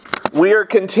We are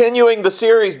continuing the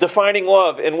series Defining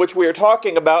Love, in which we are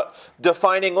talking about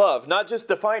defining love. Not just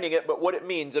defining it, but what it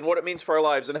means and what it means for our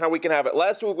lives and how we can have it.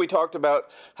 Last week we talked about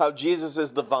how Jesus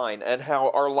is the vine and how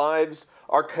our lives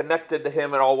are connected to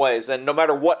Him in all ways. And no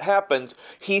matter what happens,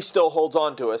 He still holds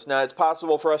on to us. Now, it's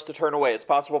possible for us to turn away. It's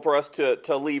possible for us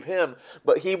to leave Him,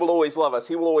 but He will always love us.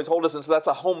 He will always hold us. And so that's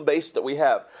a home base that we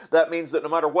have. That means that no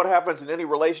matter what happens in any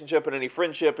relationship, in any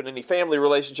friendship, in any family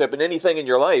relationship, in anything in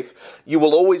your life, you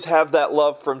will always have that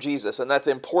love from Jesus. And that's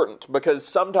important because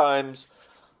sometimes,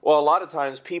 well, a lot of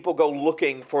times people go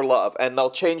looking for love and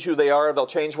they'll change who they are, they'll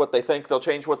change what they think, they'll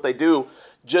change what they do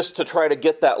just to try to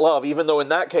get that love, even though in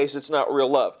that case it's not real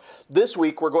love. This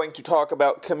week we're going to talk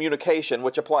about communication,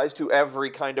 which applies to every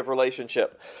kind of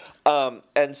relationship.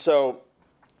 And so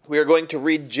we are going to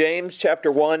read James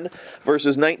chapter 1,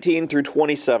 verses 19 through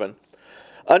 27.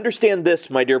 Understand this,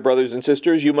 my dear brothers and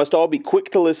sisters, you must all be quick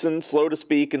to listen, slow to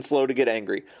speak, and slow to get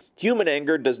angry. Human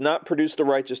anger does not produce the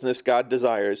righteousness God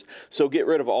desires, so get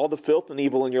rid of all the filth and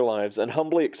evil in your lives, and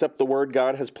humbly accept the word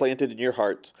God has planted in your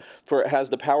hearts, for it has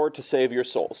the power to save your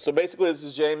souls. So basically this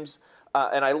is James,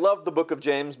 and I love the book of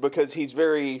James because he's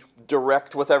very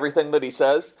direct with everything that he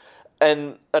says.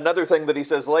 And another thing that he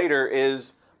says later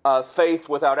is, faith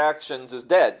without actions is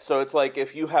dead. So it's like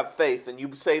if you have faith and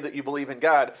you say that you believe in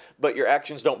God, but your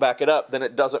actions don't back it up, then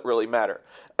it doesn't really matter.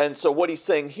 And so what he's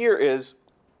saying here is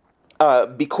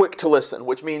be quick to listen,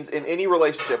 which means in any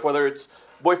relationship, whether it's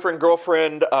boyfriend,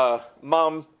 girlfriend,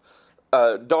 mom,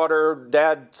 daughter,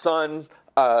 dad, son,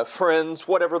 friends,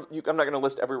 whatever. I'm not going to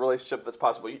list every relationship that's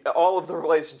possible. All of the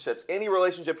relationships, any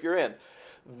relationship you're in,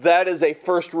 that is a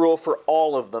first rule for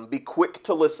all of them. Be quick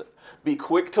to listen. Be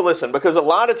quick to listen, because a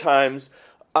lot of times,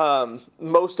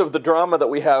 most of the drama that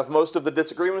we have, most of the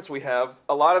disagreements we have,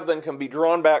 a lot of them can be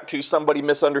drawn back to somebody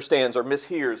misunderstands or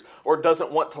mishears or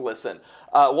doesn't want to listen.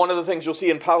 One of the things you'll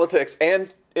see in politics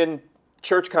and in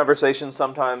church conversations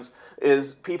sometimes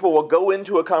is people will go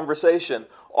into a conversation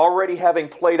already having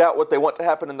played out what they want to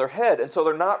happen in their head, and so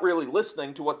they're not really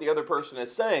listening to what the other person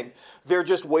is saying. They're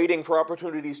just waiting for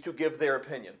opportunities to give their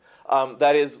opinion.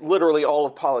 That is literally all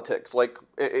of politics. Like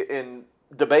in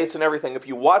debates and everything, if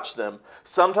you watch them,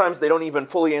 sometimes they don't even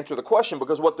fully answer the question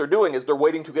because what they're doing is they're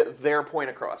waiting to get their point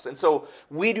across. And so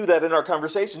we do that in our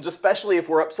conversations, especially if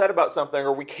we're upset about something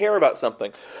or we care about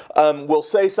something. We'll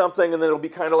say something and then it'll be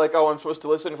kind of like, oh, I'm supposed to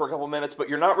listen for a couple minutes, but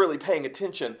you're not really paying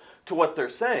attention to what they're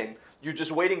saying. You're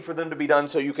just waiting for them to be done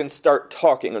so you can start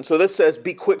talking. And so this says,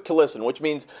 be quick to listen, which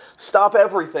means stop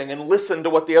everything and listen to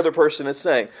what the other person is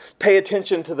saying. Pay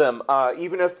attention to them,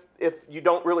 even if you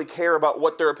don't really care about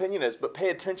what their opinion is, but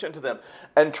pay attention to them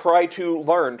and try to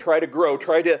learn, try to grow,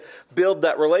 try to build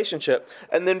that relationship.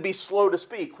 And then be slow to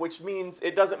speak, which means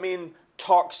it doesn't mean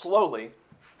talk slowly.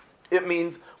 It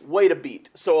means wait a beat.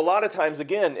 So a lot of times,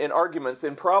 again, in arguments,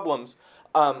 in problems,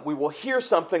 we will hear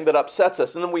something that upsets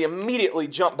us, and then we immediately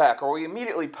jump back, or we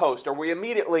immediately post, or we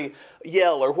immediately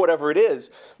yell, or whatever it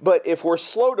is. But if we're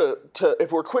slow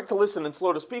if we're quick to listen and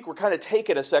slow to speak, we're kind of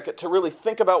taking a second to really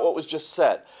think about what was just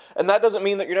said. And that doesn't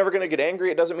mean that you're never going to get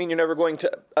angry. It doesn't mean you're never going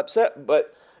to upset,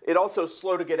 but it also is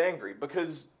slow to get angry,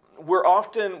 because we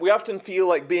often feel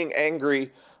like being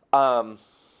angry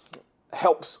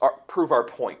helps prove our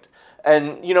point.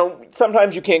 And,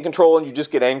 sometimes you can't control and you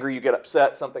just get angry, you get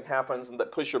upset, something happens and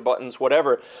that push your buttons,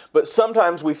 whatever. But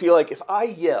sometimes we feel like if I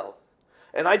yell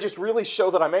and I just really show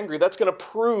that I'm angry, that's going to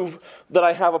prove that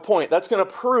I have a point. That's going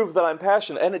to prove that I'm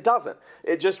passionate. And it doesn't.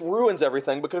 It just ruins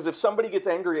everything, because if somebody gets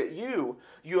angry at you,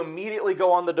 you immediately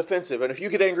go on the defensive. And if you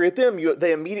get angry at them,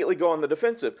 they immediately go on the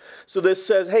defensive. So this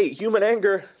says, hey, human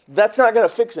anger, that's not going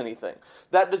to fix anything.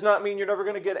 That does not mean you're never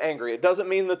going to get angry. It doesn't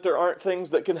mean that there aren't things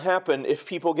that can happen if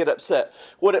people get upset.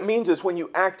 What it means is when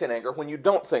you act in anger, when you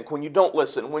don't think, when you don't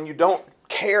listen, when you don't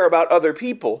care about other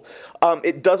people,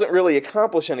 it doesn't really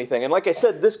accomplish anything. And like I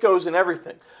said, this goes in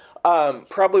everything.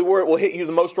 Probably where it will hit you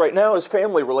the most right now is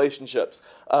family relationships,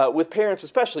 with parents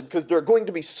especially, because there are going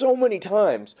to be so many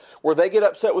times where they get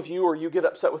upset with you or you get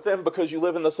upset with them because you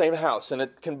live in the same house, and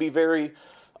it can be very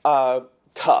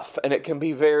tough, and it can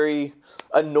be very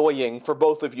annoying for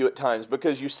both of you at times,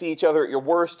 because you see each other at your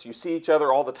worst, you see each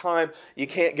other all the time, you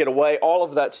can't get away, all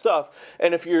of that stuff.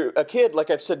 And if you're a kid, like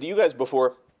I've said to you guys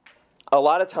before, a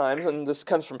lot of times, and this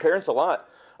comes from parents a lot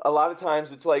of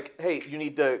times it's like, hey, you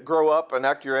need to grow up and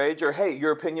act your age, or hey,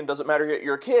 your opinion doesn't matter yet,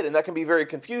 you're a kid, and that can be very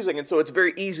confusing, and so it's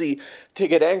very easy to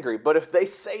get angry. But if they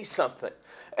say something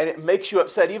and it makes you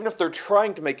upset, even if they're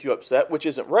trying to make you upset, which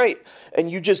isn't right, and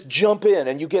you just jump in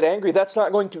and you get angry, that's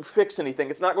not going to fix anything.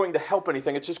 It's not going to help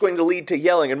anything. It's just going to lead to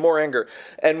yelling and more anger.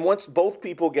 And once both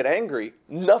people get angry,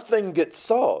 nothing gets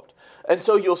solved. And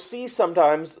so you'll see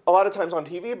sometimes, a lot of times on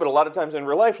TV, but a lot of times in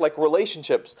real life, like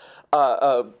relationships,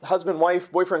 husband,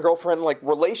 wife, boyfriend, girlfriend, like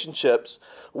relationships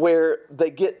where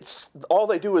all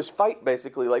they do is fight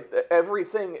basically. Like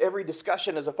every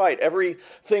discussion is a fight.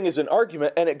 Everything is an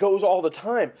argument, and it goes all the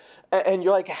time. And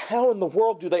you're like, how in the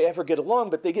world do they ever get along?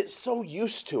 But they get so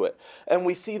used to it. And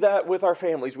we see that with our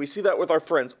families. We see that with our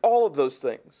friends, all of those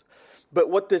things. But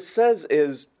what this says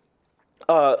is,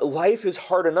 life is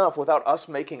hard enough without us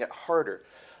making it harder.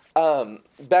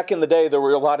 Back in the day, there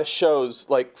were a lot of shows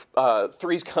like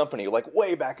Three's Company, like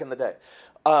way back in the day,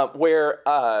 or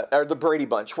the Brady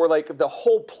Bunch, where like the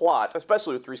whole plot,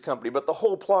 especially with Three's Company, but the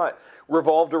whole plot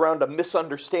revolved around a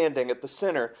misunderstanding at the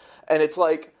center, and it's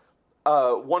like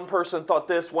one person thought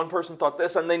this,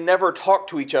 and they never talked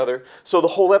to each other. So the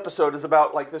whole episode is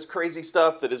about like this crazy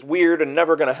stuff that is weird and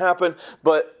never going to happen.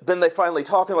 But then they finally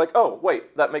talk and like, oh,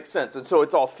 wait, that makes sense. And so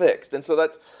it's all fixed. And so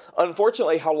that's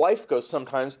unfortunately how life goes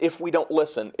sometimes if we don't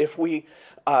listen, if we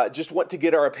just want to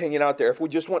get our opinion out there, if we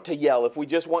just want to yell, if we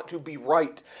just want to be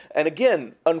right. And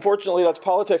again, unfortunately, that's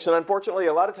politics. And unfortunately,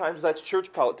 a lot of times that's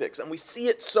church politics. And we see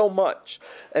it so much,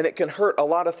 and it can hurt a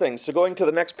lot of things. So going to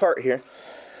the next part here.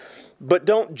 But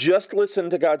don't just listen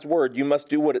to God's word, you must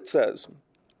do what it says.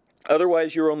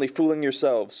 Otherwise, you're only fooling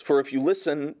yourselves. For if you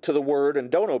listen to the word and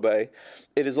don't obey,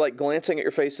 it is like glancing at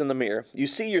your face in the mirror. You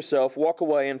see yourself, walk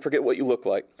away, and forget what you look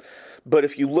like. But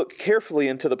if you look carefully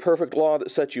into the perfect law that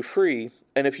sets you free,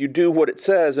 and if you do what it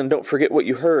says and don't forget what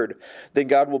you heard, then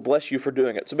God will bless you for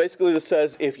doing it. So basically this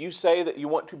says, if you say that you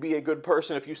want to be a good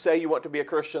person, if you say you want to be a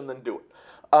Christian, then do it.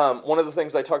 One of the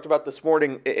things I talked about this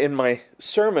morning in my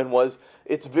sermon was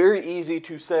it's very easy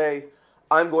to say,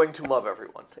 I'm going to love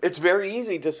everyone. It's very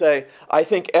easy to say, I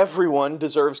think everyone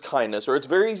deserves kindness. Or it's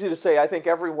very easy to say, I think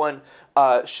everyone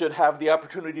should have the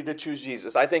opportunity to choose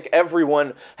Jesus. I think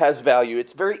everyone has value.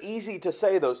 It's very easy to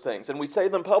say those things. And we say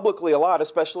them publicly a lot,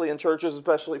 especially in churches,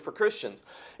 especially for Christians.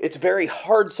 It's very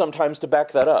hard sometimes to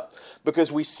back that up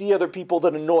because we see other people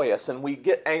that annoy us and we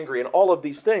get angry and all of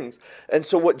these things. And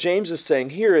so what James is saying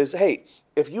here is, hey,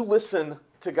 if you listen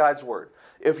to God's word,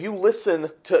 if you listen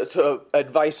to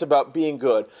advice about being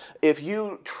good, if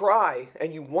you try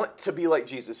and you want to be like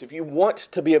Jesus, if you want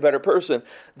to be a better person,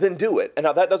 then do it. And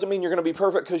now that doesn't mean you're going to be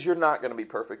perfect because you're not going to be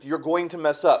perfect. You're going to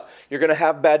mess up. You're going to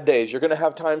have bad days. You're going to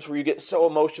have times where you get so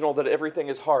emotional that everything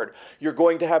is hard. You're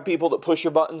going to have people that push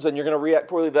your buttons and you're going to react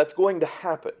poorly. That's going to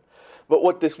happen. But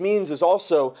what this means is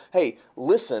also, hey,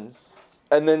 listen.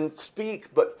 And then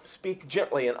speak, but speak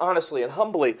gently and honestly and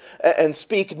humbly, and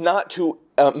speak not to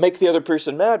make the other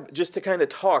person mad, but just to kind of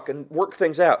talk and work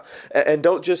things out. And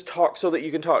don't just talk so that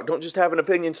you can talk. Don't just have an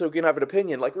opinion so you can have an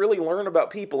opinion. Like really learn about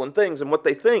people and things and what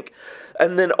they think.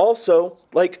 And then also,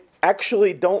 like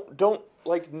actually don't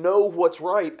like know what's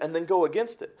right and then go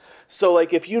against it. So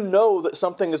like if you know that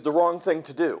something is the wrong thing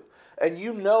to do, and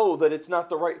you know that it's not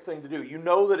the right thing to do, you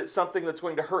know that it's something that's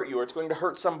going to hurt you or it's going to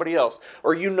hurt somebody else,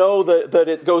 or you know that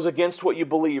it goes against what you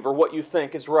believe or what you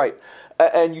think is right,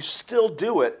 and you still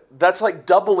do it, that's like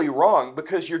doubly wrong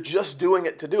because you're just doing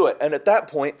it to do it. And at that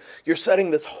point, you're setting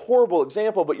this horrible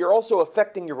example, but you're also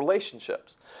affecting your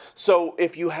relationships. So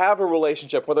if you have a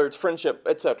relationship, whether it's friendship,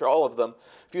 etc., all of them,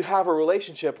 if you have a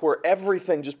relationship where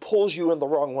everything just pulls you in the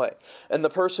wrong way, and the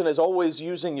person is always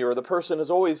using you, or the person is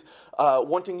always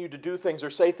wanting you to do things or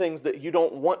say things that you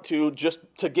don't want to just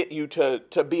to get you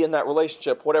to be in that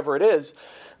relationship, whatever it is,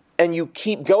 and you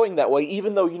keep going that way,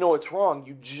 even though you know it's wrong,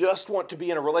 you just want to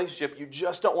be in a relationship, you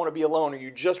just don't want to be alone, or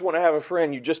you just want to have a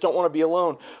friend, you just don't want to be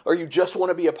alone, or you just want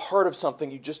to be a part of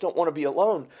something, you just don't want to be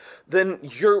alone, then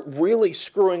you're really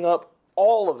screwing up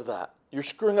all of that. You're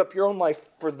screwing up your own life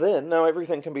for then. Now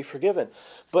everything can be forgiven.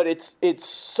 But it's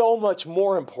so much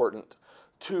more important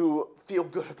to feel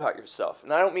good about yourself.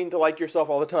 And I don't mean to like yourself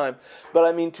all the time, but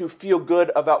I mean to feel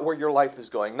good about where your life is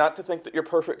going. Not to think that you're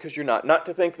perfect because you're not. Not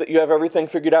to think that you have everything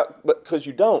figured out because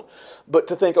you don't. But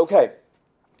to think, okay,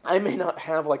 I may not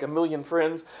have like a million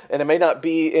friends, and it may not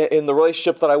be in the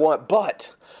relationship that I want,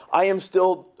 but I am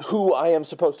still who I am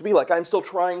supposed to be. Like, I'm still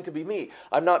trying to be me.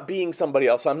 I'm not being somebody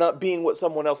else. I'm not being what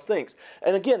someone else thinks.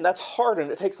 And again, that's hard,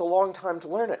 and it takes a long time to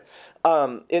learn it.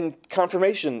 In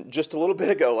confirmation, just a little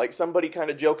bit ago, like somebody kind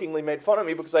of jokingly made fun of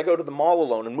me because I go to the mall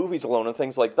alone and movies alone and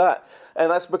things like that. And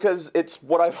that's because it's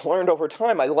what I've learned over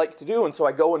time I like to do, and so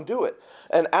I go and do it.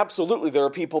 And absolutely, there are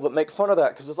people that make fun of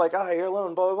that because it's like, you're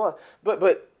alone, blah, blah, blah.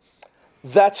 But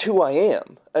that's who I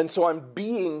am. And so I'm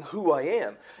being who I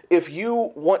am. If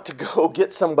you want to go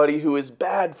get somebody who is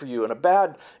bad for you and a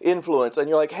bad influence, and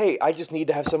you're like, hey, I just need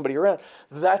to have somebody around,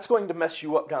 that's going to mess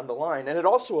you up down the line. And it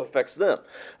also affects them.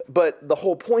 But the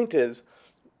whole point is,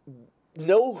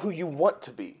 know who you want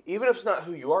to be, even if it's not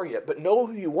who you are yet, but know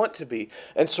who you want to be,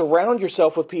 and surround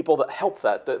yourself with people that help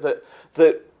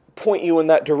that point you in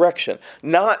that direction.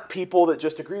 Not people that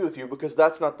just agree with you, because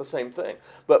that's not the same thing,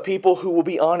 but people who will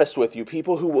be honest with you,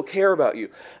 people who will care about you,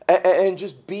 and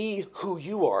just be who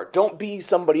you are. Don't be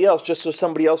somebody else just so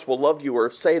somebody else will love you or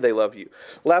say they love you.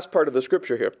 Last part of the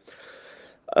scripture here.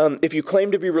 If you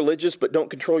claim to be religious but don't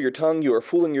control your tongue, you are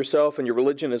fooling yourself and your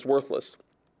religion is worthless.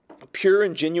 Pure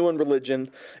and genuine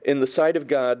religion in the sight of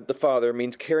God the Father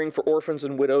means caring for orphans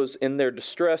and widows in their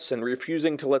distress and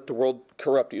refusing to let the world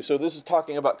corrupt you. So this is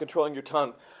talking about controlling your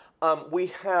tongue. We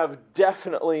have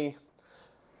definitely...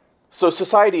 So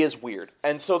society is weird.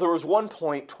 And so there was one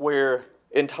point where,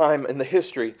 in time in the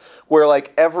history, where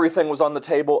like everything was on the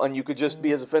table and you could just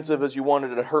be as offensive as you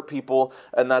wanted and hurt people,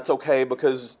 and that's okay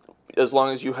because as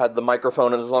long as you had the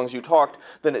microphone and as long as you talked,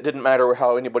 then it didn't matter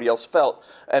how anybody else felt.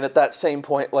 And at that same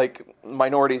point, like,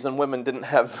 minorities and women didn't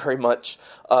have very much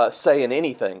say in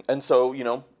anything. And so,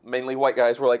 mainly white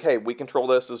guys were like, hey, we control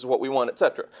this is what we want,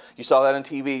 etc. You saw that on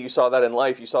TV, you saw that in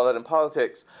life, you saw that in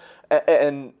politics.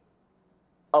 And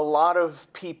a lot of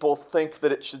people think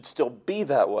that it should still be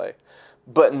that way.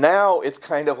 But now it's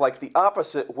kind of like the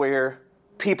opposite, where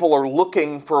people are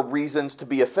looking for reasons to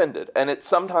be offended. And it's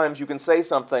sometimes you can say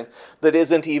something that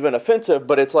isn't even offensive,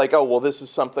 but it's like, oh, well, this is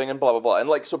something and blah, blah, blah. And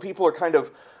like, so people are kind of,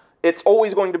 it's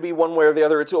always going to be one way or the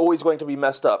other. It's always going to be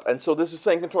messed up. And so this is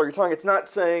saying control your tongue. It's not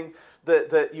saying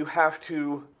that you have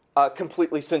to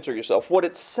completely censor yourself. What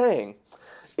it's saying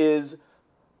is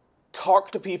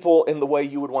talk to people in the way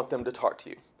you would want them to talk to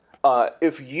you.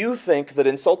 If you think that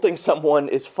insulting someone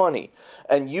is funny,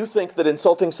 and you think that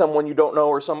insulting someone you don't know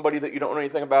or somebody that you don't know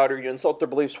anything about, or you insult their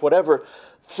beliefs, whatever,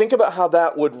 think about how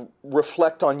that would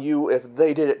reflect on you if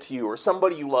they did it to you, or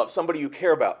somebody you love, somebody you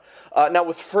care about. Now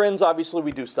with friends, obviously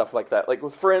we do stuff like that. Like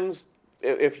with friends,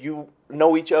 if you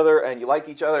know each other and you like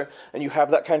each other and you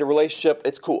have that kind of relationship,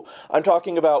 it's cool. I'm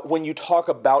talking about when you talk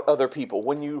about other people,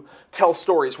 when you tell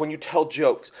stories, when you tell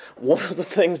jokes. One of the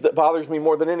things that bothers me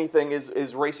more than anything is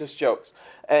racist jokes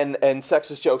and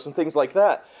sexist jokes and things like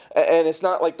that. And it's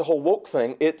not like the whole woke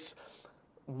thing. It's,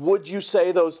 would you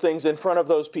say those things in front of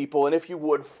those people? And if you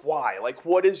would, why? Like,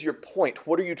 what is your point?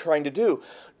 What are you trying to do?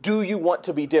 Do you want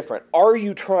to be different? Are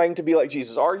you trying to be like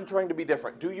Jesus? Are you trying to be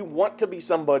different? Do you want to be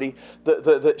somebody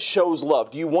that shows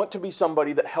love? Do you want to be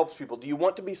somebody that helps people? Do you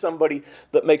want to be somebody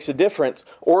that makes a difference?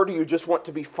 Or do you just want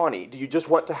to be funny? Do you just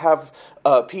want to have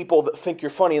people that think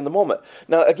you're funny in the moment?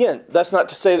 Now, again, that's not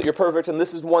to say that you're perfect, and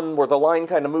this is one where the line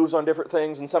kind of moves on different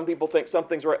things, and some people think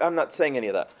something's right. I'm not saying any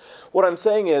of that. What I'm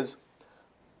saying is,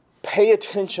 pay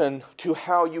attention to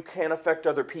how you can affect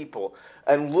other people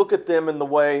and look at them in the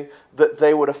way that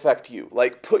they would affect you.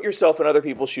 Like, put yourself in other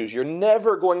people's shoes. You're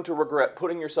never going to regret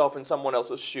putting yourself in someone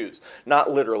else's shoes.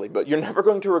 Not literally, but you're never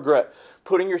going to regret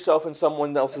putting yourself in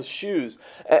someone else's shoes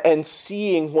and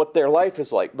seeing what their life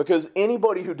is like. Because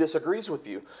anybody who disagrees with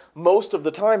you, most of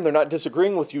the time they're not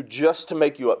disagreeing with you just to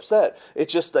make you upset.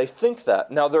 It's just they think that.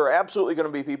 Now, there are absolutely going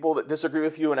to be people that disagree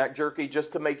with you and act jerky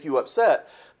just to make you upset,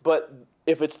 but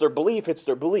if it's their belief, it's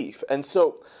their belief. And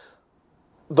so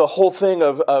the whole thing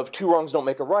of two wrongs don't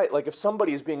make a right, like if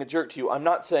somebody is being a jerk to you, I'm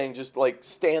not saying just like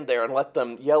stand there and let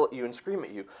them yell at you and scream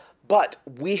at you. But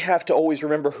we have to always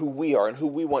remember who we are and who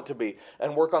we want to be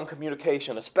and work on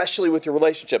communication, especially with your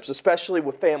relationships, especially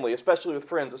with family, especially with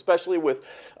friends, especially with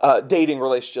dating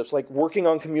relationships, like working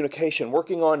on communication,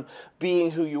 working on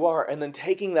being who you are, and then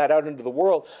taking that out into the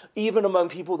world, even among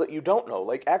people that you don't know,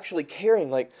 like actually caring,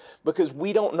 like, because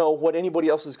we don't know what anybody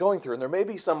else is going through. And there may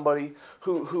be somebody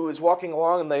who is walking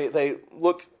along and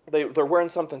they're wearing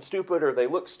something stupid, or they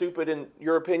look stupid in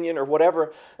your opinion or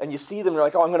whatever, and you see them, you're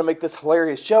like, oh, I'm going to make this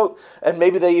hilarious joke, and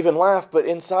maybe they even laugh, but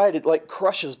inside it like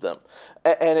crushes them.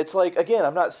 And it's like, again,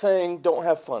 I'm not saying don't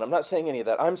have fun. I'm not saying any of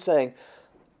that. I'm saying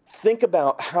think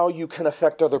about how you can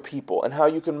affect other people and how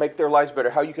you can make their lives better,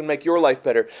 how you can make your life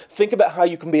better. Think about how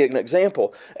you can be an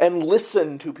example and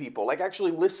listen to people, like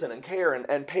actually listen and care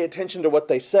and pay attention to what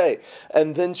they say,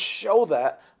 and then show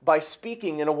that by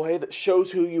speaking in a way that shows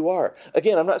who you are.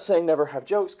 Again, I'm not saying never have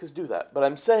jokes, because do that. But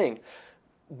I'm saying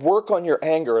work on your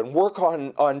anger and work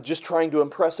on just trying to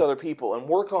impress other people and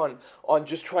work on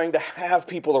just trying to have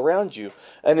people around you.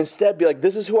 And instead be like,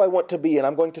 this is who I want to be, and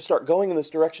I'm going to start going in this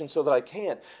direction so that I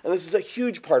can. And this is a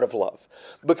huge part of love.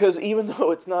 Because even though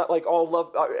it's not like all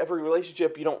love, every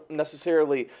relationship, you don't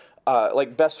necessarily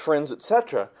like best friends,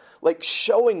 etc., like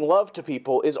showing love to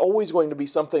people is always going to be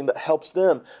something that helps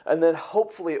them, and then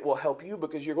hopefully it will help you,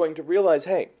 because you're going to realize,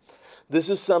 hey, This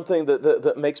is something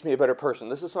that makes me a better person.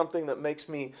 This is something that makes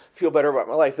me feel better about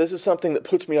my life. This is something that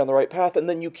puts me on the right path. And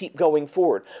then you keep going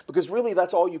forward. Because really,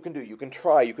 that's all you can do. You can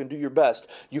try. You can do your best.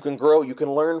 You can grow. You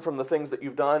can learn from the things that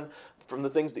you've done, from the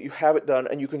things that you haven't done.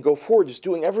 And you can go forward just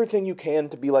doing everything you can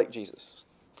to be like Jesus.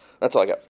 That's all I got.